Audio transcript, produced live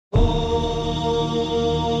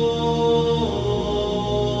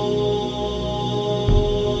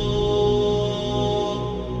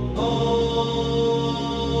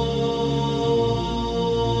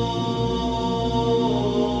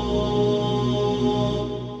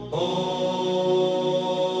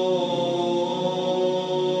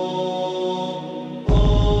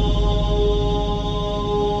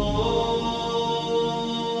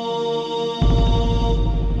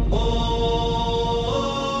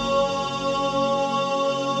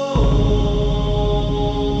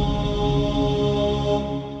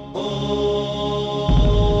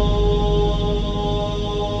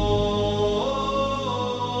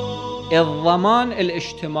الضمان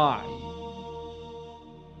الاجتماعي.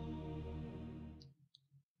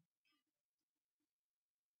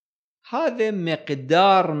 هذا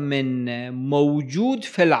مقدار من موجود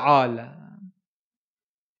في العالم،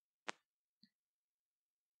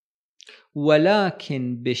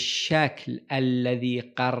 ولكن بالشكل الذي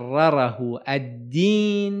قرره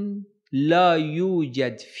الدين لا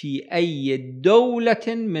يوجد في أي دولة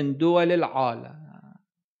من دول العالم.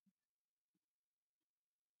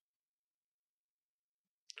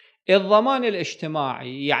 الضمان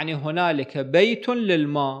الاجتماعي يعني هنالك بيت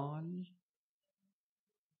للمال،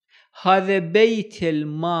 هذا بيت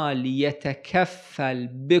المال يتكفل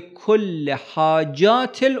بكل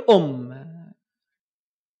حاجات الأمة.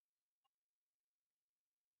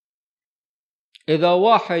 إذا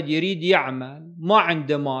واحد يريد يعمل ما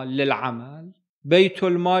عنده مال للعمل، بيت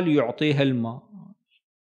المال يعطيه المال.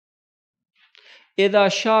 إذا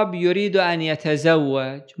شاب يريد أن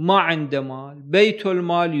يتزوج ما عنده مال، بيت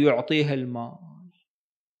المال يعطيه المال.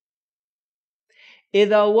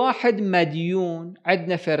 إذا واحد مديون،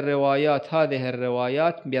 عندنا في الروايات، هذه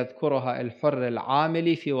الروايات يذكرها الحر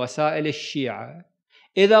العاملي في وسائل الشيعة،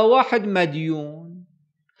 إذا واحد مديون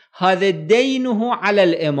هذا دينه على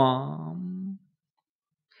الإمام،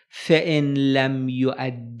 فإن لم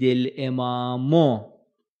يؤد الإمام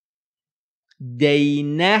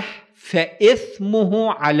دينه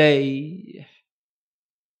فإثمه عليه.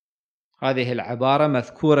 هذه العبارة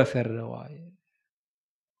مذكورة في الرواية.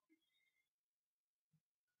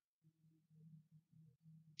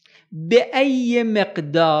 بأي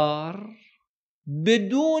مقدار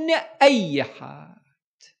بدون أي حد،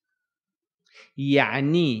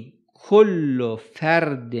 يعني كل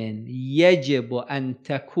فرد يجب أن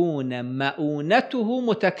تكون مؤونته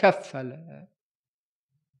متكفلة.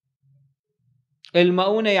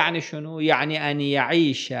 المؤونة يعني شنو؟ يعني أن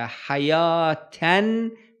يعيش حياة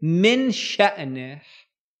من شأنه.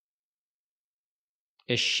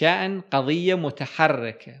 الشأن قضية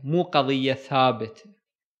متحركة مو قضية ثابتة.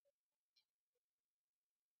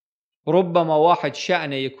 ربما واحد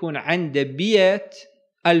شأنه يكون عنده بيت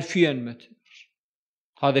 2000 متر،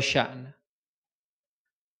 هذا شأنه.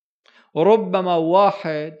 ربما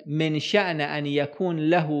واحد من شأنه أن يكون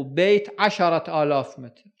له بيت 10,000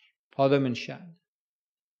 متر، هذا من شأنه.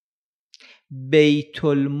 بيت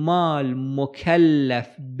المال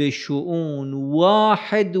مكلف بشؤون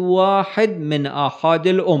واحد واحد من آحاد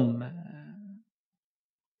الأمة.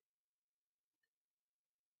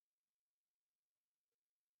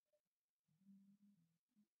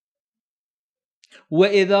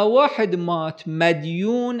 وإذا واحد مات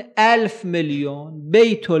مديون 1000 مليون،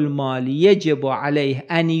 بيت المال يجب عليه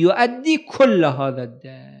أن يؤدي كل هذا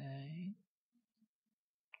الدين،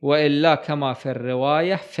 وإلا كما في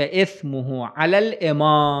الرواية فإثمه على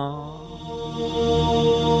الإمام.